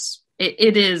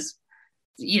 it is,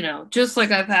 just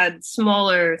like I've had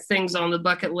smaller things on the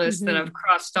bucket list that I've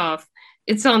crossed off.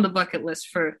 It's on the bucket list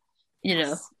for,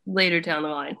 later down the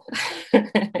line.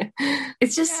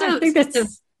 It's just such a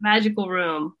magical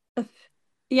room.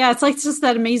 Yeah, it's just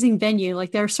that amazing venue.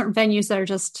 Like there are certain venues that are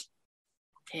just,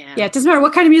 it doesn't matter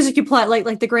what kind of music you play,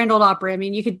 like the Grand Ole Opry. I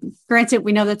mean, you could, granted,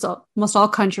 we know that's almost all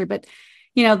country, but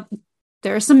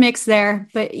there's some mix there.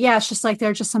 But yeah, it's just like there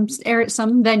are just some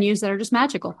venues that are just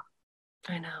magical.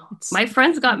 I know. My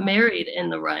friends got married in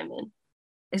the Ryman.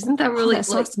 Isn't that really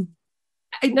awesome?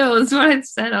 I know, that's what I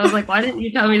said. I was like, why didn't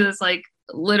you tell me this like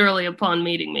literally upon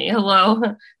meeting me? Hello,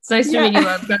 it's nice to meet you.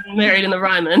 I've gotten married in the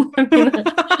Ryman.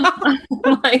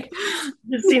 Like,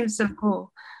 it seems so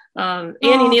cool.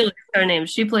 Annie Neal is her name.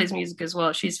 She plays music as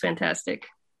well. She's fantastic.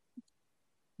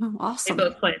 Oh, awesome. They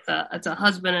both play. It's a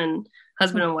husband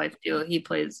and wife duo. He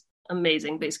plays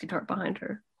amazing bass guitar behind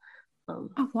her.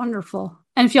 Wonderful.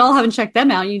 And if y'all haven't checked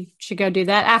them out, you should go do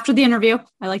that after the interview.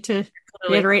 I like to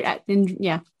reiterate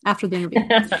after the interview.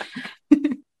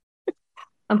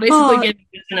 I'm basically giving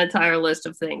you an entire list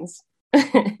of things.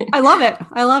 I love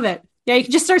it. Yeah, you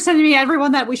can just start sending me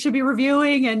everyone that we should be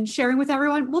reviewing and sharing with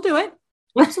everyone. We'll do it.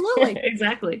 Absolutely.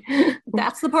 Exactly.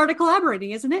 That's the part of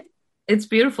collaborating, isn't it? It's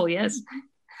beautiful. Yes.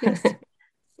 Yes.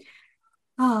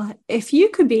 If you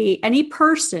could be any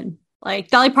person like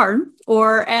Dolly Parton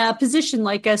or a position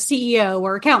like a CEO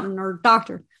or accountant or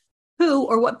doctor, who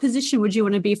or what position would you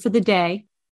want to be for the day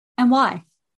and why?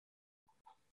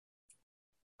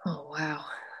 Oh, wow.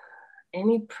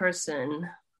 Any person.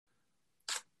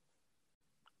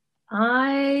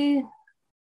 For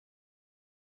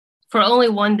only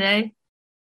one day.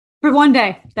 For one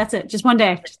day. That's it. Just one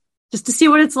day. Just to see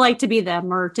what it's like to be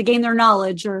them or to gain their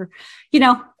knowledge or,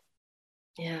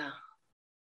 Yeah.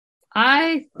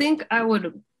 I think I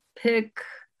would pick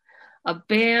a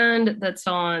band that's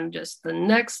on just the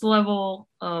next level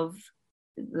of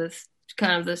this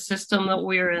kind of the system that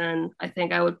we're in. I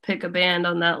think I would pick a band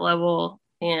on that level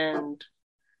and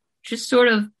just sort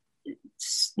of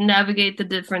navigate the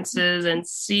differences and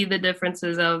see the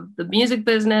differences of the music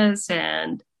business.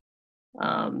 And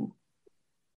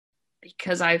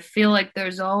because I feel like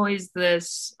there's always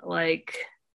this, like,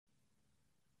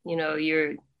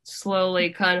 you're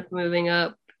slowly kind of moving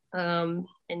up and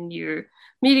you're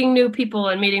meeting new people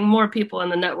and meeting more people,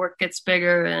 and the network gets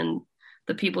bigger, and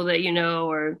the people that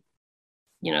are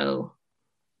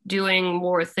doing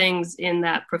more things in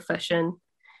that profession.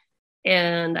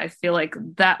 And I feel like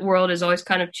that world is always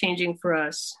kind of changing for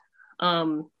us.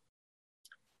 And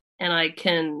I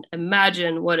can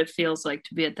imagine what it feels like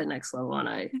to be at the next level. And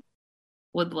I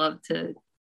would love to,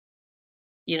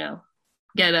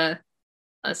 get a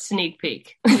sneak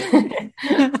peek.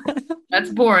 That's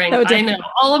boring. I know.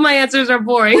 All of my answers are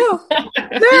boring. No,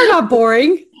 they're not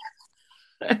boring.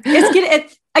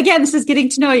 Again, this is getting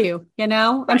to know you, Right.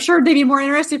 I'm sure they'd be more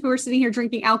interested if we were sitting here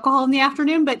drinking alcohol in the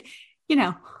afternoon, but,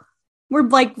 we're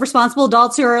like responsible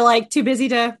adults who are like too busy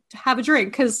to have a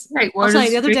drink. Because I'll tell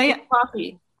you the other day,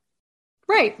 coffee.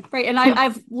 Right. And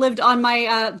I've lived on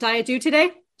my diet due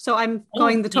today. So I'm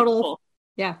going the total. Cool.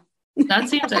 Yeah. That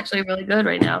seems actually really good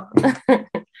right now.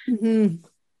 Mm-hmm.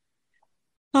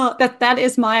 Oh, that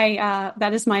is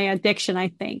my addiction, I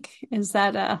think, is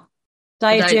that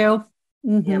diet due.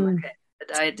 Mm-hmm. Yeah, okay. The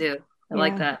diet due. I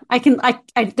like that. I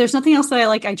there's nothing else that I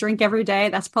like. I drink every day.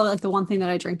 That's probably like the one thing that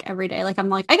I drink every day. Like, I'm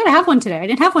like, I gotta have one today. I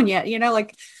didn't have one yet,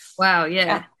 like. Wow.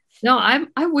 Yeah. No, I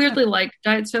weirdly like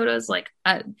diet sodas. Like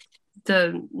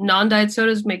the non-diet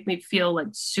sodas make me feel like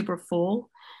super full.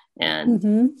 And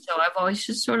so I've always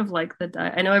just sort of liked the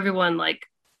diet. I know everyone like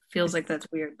feels like that's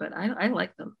weird, but I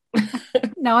like them.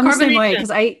 No, I'm the same way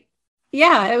because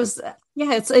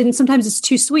it's, and sometimes it's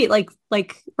too sweet. Like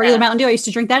regular Mountain Dew. I used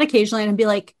to drink that occasionally and I'd be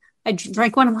like, I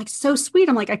drank one. I'm like, so sweet.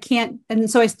 I'm like, I can't. And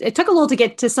so it took a little to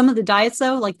get to some of the diets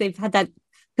though. Like they've had that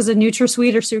because of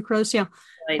NutraSweet or sucrose,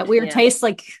 that weird taste.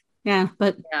 Like,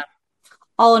 but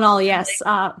all in all, yes.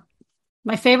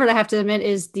 My favorite, I have to admit,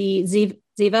 is the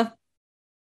Ziva.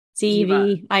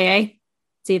 Zevia.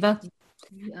 Ziva.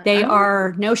 They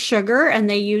are no sugar and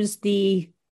they use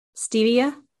the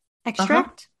stevia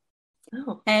extract.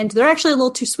 And they're actually a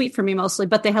little too sweet for me mostly,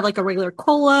 but they have like a regular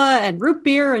cola and root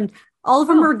beer and all of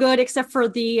them are good except for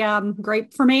the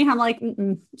grape for me. I'm like,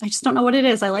 I just don't know what it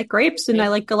is. I like grapes and I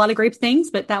like a lot of grape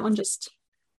things, but that one just.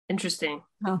 Interesting.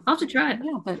 I'll have to try it.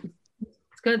 Yeah, but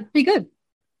it's good. Pretty good.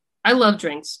 I love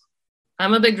drinks.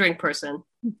 I'm a big drink person.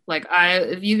 Like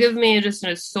if you give me just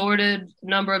an assorted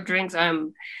number of drinks,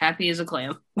 I'm happy as a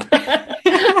clam.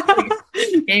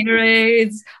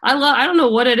 Gatorades. I don't know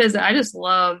what it is. I just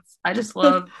love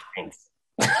drinks.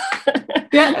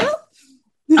 Yeah.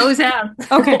 Always have.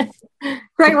 Okay.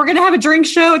 Great. We're going to have a drink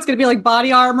show. It's going to be like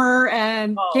Body Armor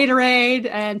and Gatorade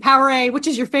and Powerade. Which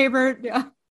is your favorite? Yeah.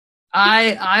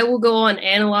 I will go on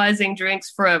analyzing drinks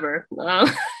forever.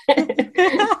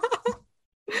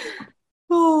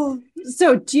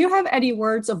 So do you have any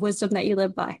words of wisdom that you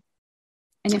live by?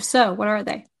 And if so, what are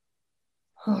they?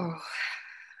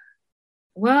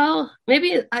 Well,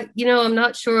 maybe I'm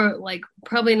not sure, like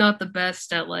probably not the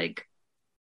best at like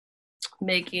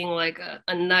making like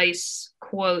a nice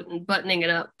quote and buttoning it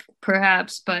up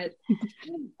perhaps, but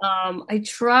I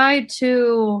try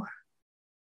to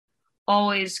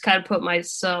always kind of put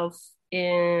myself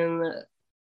in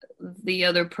the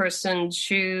other person's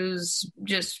shoes,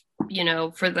 just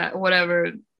for that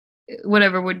whatever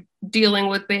we're dealing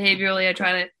with behaviorally. I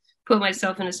try to put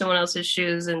myself into someone else's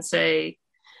shoes and say,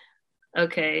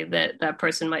 okay, that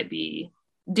person might be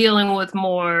dealing with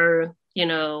more,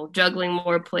 juggling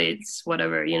more plates,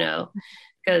 whatever,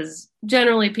 because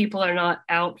generally people are not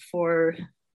out for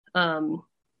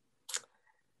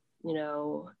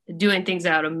doing things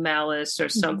out of malice or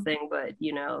something, but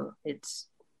it's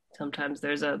sometimes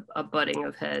there's a butting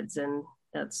of heads, and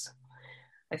that's,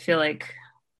 I feel like,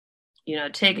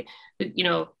 take,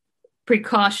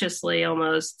 precautiously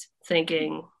almost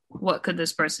thinking, what could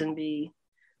this person be,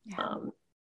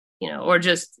 or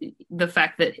just the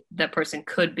fact that that person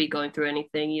could be going through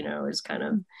anything, is kind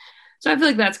of, so I feel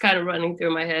like that's kind of running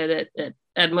through my head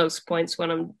at most points when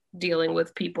I'm dealing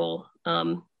with people.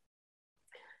 I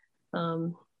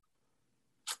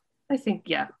think,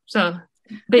 so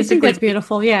basically I think that's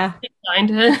beautiful. Yeah.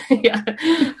 Yeah.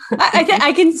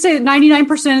 I can say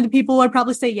 99% of the people would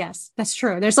probably say yes. That's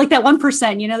true. There's like that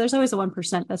 1%, there's always a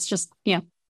 1%. That's just, You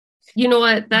know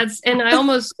what? And I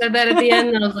almost said that at the end,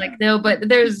 and I was like, no, but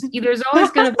there's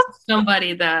always going to be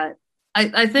somebody that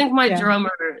I think my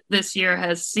drummer this year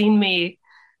has seen me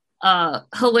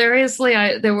hilariously.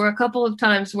 There were a couple of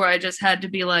times where I just had to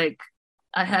be like,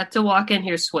 I had to walk in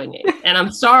here swinging, and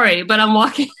I'm sorry, but I'm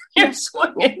walking in here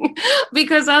swinging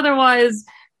because otherwise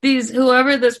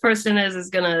whoever this person is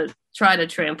going to try to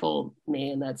trample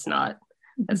me. And that's not,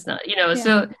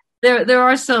 so there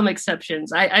are some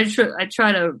exceptions. I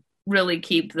try to really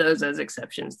keep those as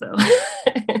exceptions though.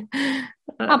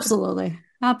 Absolutely.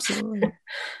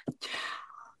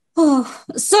 Oh,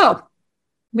 so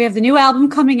we have the new album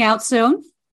coming out soon.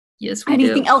 Yes, we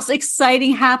Anything do. else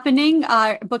exciting happening?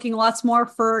 Booking lots more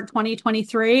for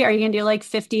 2023. Are you going to do like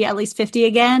 50, at least 50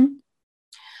 again?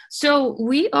 So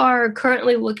we are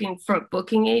currently looking for a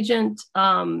booking agent.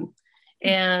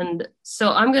 And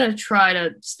so I'm going to try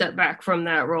to step back from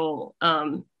that role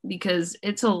because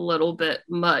it's a little bit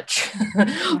much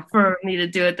for me to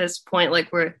do at this point.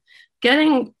 Like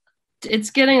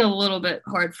it's getting a little bit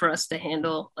hard for us to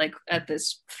handle like at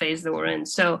this phase that we're in.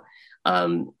 So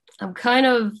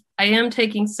I am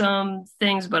taking some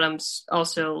things, but I'm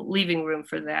also leaving room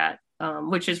for that,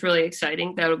 which is really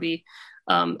exciting. That'll be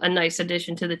a nice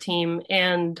addition to the team.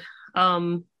 And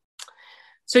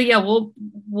so yeah,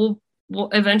 we'll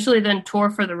eventually then tour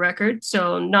for the record.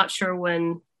 So I'm not sure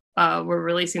when we're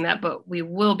releasing that, but we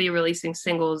will be releasing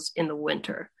singles in the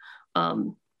winter,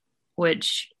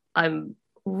 which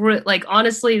like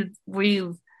honestly,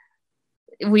 we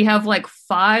have like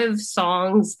 5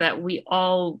 songs that we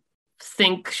all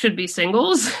think should be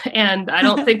singles, and I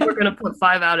don't think we're going to put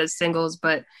 5 out as singles,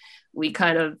 but we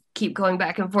kind of keep going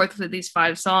back and forth with these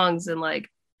 5 songs, and like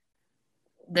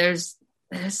there's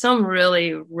some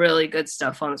really really good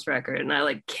stuff on this record, and I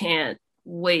like can't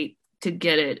wait to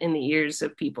get it in the ears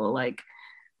of people. Like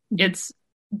it's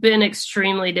been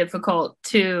extremely difficult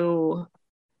to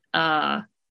kind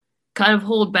of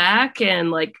hold back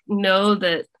and like know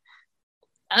that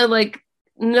I like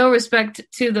no respect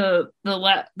to the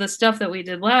stuff that we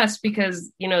did last,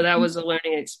 because that was a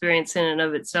learning experience in and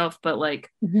of itself, but like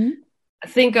I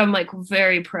think I'm like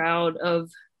very proud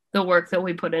of the work that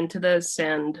we put into this,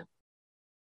 and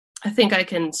I think I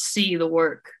can see the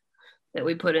work that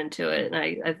we put into it, and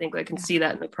I think I can see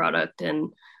that in the product,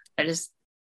 and I just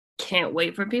can't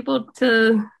wait for people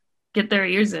to get their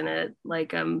ears in it.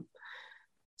 Like I'm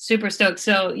super stoked.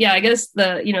 So yeah, I guess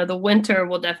the winter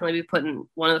will definitely be putting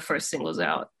one of the first singles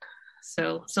out.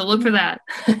 So look for that.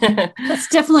 That's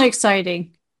definitely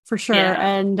exciting for sure. Yeah.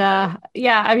 And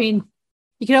yeah, I mean,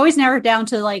 you can always narrow it down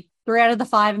to like 3 out of the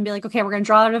 5 and be like, okay, we're going to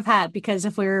draw out of hat, because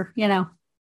if we're,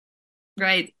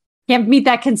 Right. can't meet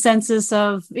that consensus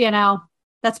of,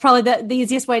 that's probably the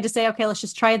easiest way to say, okay, let's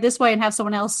just try it this way and have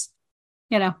someone else,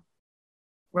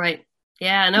 Right.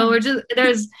 Yeah, no, we're just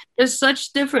there's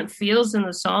such different feels in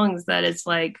the songs that it's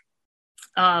like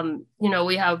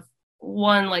we have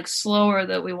one like slower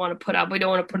that we want to put out. We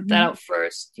don't want to put that out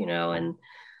first, and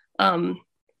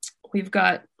we've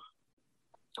got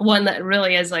one that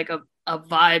really is like a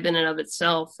vibe in and of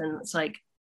itself, and it's like,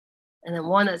 and then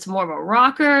one that's more of a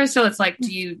rocker. So it's like,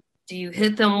 do you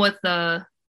hit them with the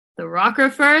rocker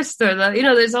first, or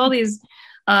there's all these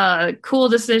cool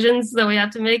decisions that we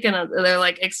have to make, and they're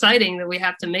like exciting that we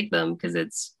have to make them, because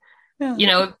it's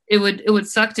it would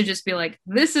suck to just be like,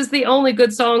 this is the only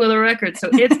good song on the record, so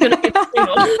it's gonna be the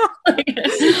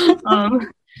single.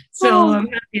 So I'm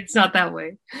happy it's not that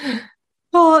way.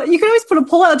 Well, you can always put a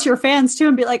pull out to your fans too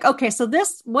and be like, okay, so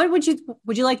what would you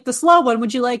like the slow one?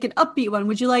 Would you like an upbeat one?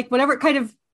 Would you like whatever, kind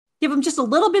of give them just a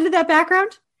little bit of that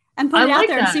background and put it out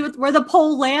there and see where the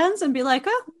poll lands, and be like,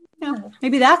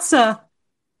 maybe that's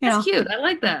that's cute. I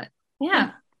like that.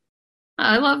 Yeah.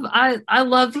 I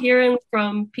love hearing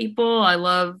from people. I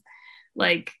love,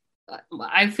 like,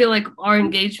 I feel like our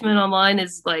engagement online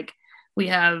is like,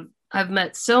 I've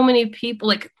met so many people,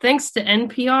 like thanks to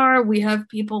NPR, we have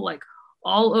people like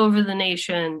all over the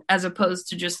nation, as opposed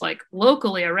to just like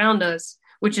locally around us,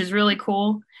 which is really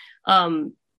cool.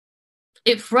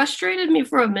 It frustrated me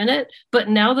for a minute, but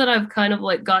now that I've kind of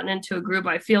like gotten into a group,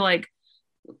 I feel like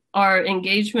our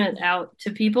engagement out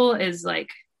to people is like,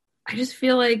 I just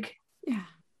feel like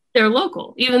they're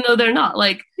local, even though they're not.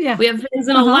 Like we have fans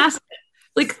in Alaska.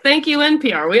 Like, thank you,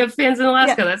 NPR. We have fans in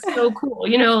Alaska. That's so cool.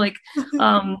 Like,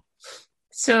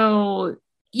 so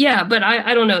yeah, but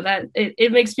I don't know, that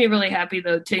it makes me really happy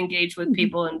though to engage with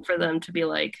people, and for them to be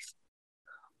like,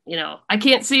 I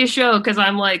can't see a show because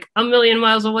I'm like a million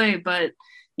miles away, but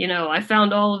I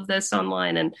found all of this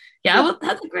online, and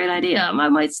that's a great idea. I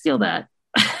might steal that.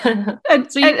 And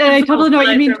I totally know what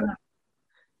you mean.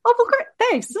 Oh, well, great.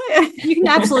 Thanks. You can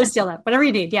absolutely steal that. Whatever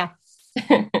you need. Yeah.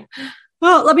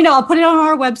 Well, let me know. I'll put it on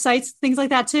our websites, things like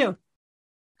that too.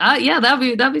 Yeah,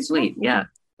 that'd be sweet. Yeah.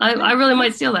 I really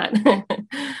might steal that.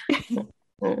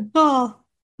 Oh,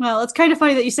 well, it's kind of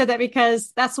funny that you said that,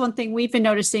 because that's one thing we've been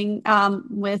noticing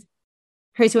with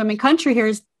Crazy Women Country here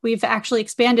is we've actually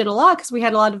expanded a lot, because we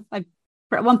had a lot of, at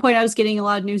one point I was getting a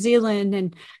lot of New Zealand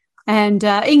and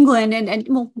England, and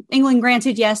well, England,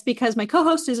 granted, yes, because my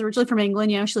co-host is originally from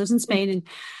England. She lives in Spain, and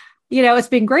it's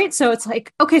been great. So it's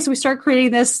like, okay, so we start creating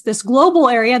this global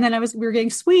area, and then we were getting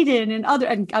Sweden and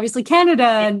obviously Canada,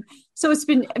 and So it's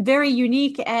been very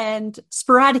unique and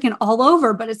sporadic and all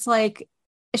over, but it's like,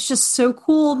 it's just so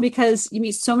cool because you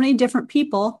meet so many different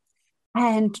people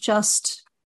and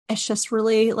it's just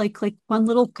really like one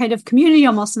little kind of community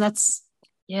almost. And it's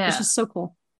just so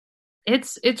cool.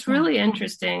 It's really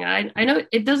interesting. I know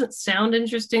it doesn't sound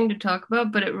interesting to talk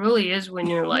about, but it really is when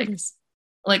you're like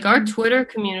our Twitter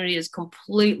community is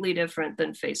completely different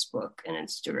than Facebook and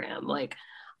Instagram. Like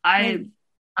I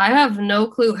have no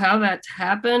clue how that's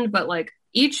happened, but like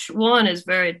each one is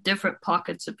very different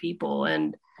pockets of people.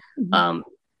 And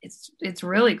it's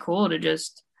really cool to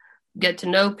just get to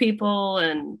know people.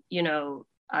 And, you know,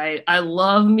 I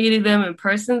love meeting them in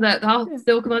person. That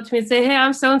they'll come up to me and say, "Hey,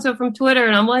 I'm so-and-so from Twitter."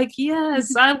 And I'm like,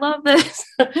 yes, I love this.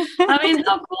 I mean,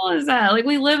 how cool is that? Like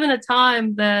we live in a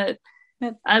time that,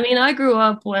 I mean, I grew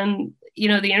up when, you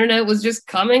know, the internet was just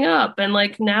coming up, and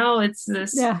like now it's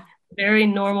this very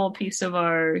normal piece of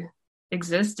our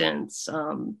existence.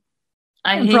 For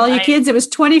all you kids, it was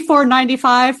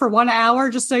 $24.95 for 1 hour,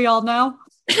 just so y'all know.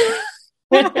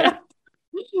 Let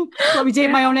me date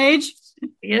my own age.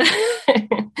 Yeah.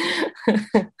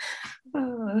 Good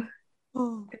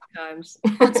times.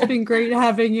 It's been great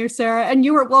having you, Sarah. And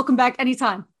you are welcome back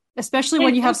anytime, especially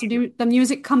when you have the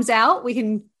music comes out. We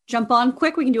can jump on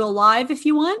quick. We can do a live if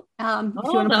you want. If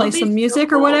you want to play some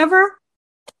music or whatever.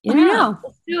 Yeah, let me know.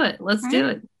 Let's do it. Let's do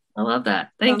it. I love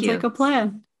that. Thank you. Sounds like a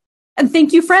plan. And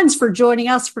thank you, friends, for joining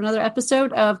us for another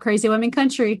episode of Crazy Women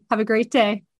Country. Have a great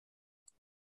day.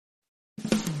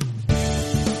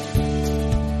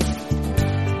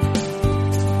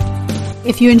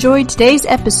 If you enjoyed today's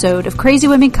episode of Crazy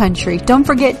Women Country, don't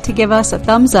forget to give us a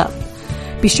thumbs up.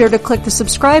 Be sure to click the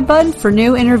subscribe button for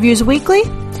new interviews weekly.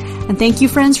 And thank you,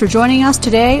 friends, for joining us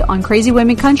today on Crazy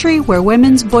Women Country, where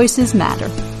women's voices matter.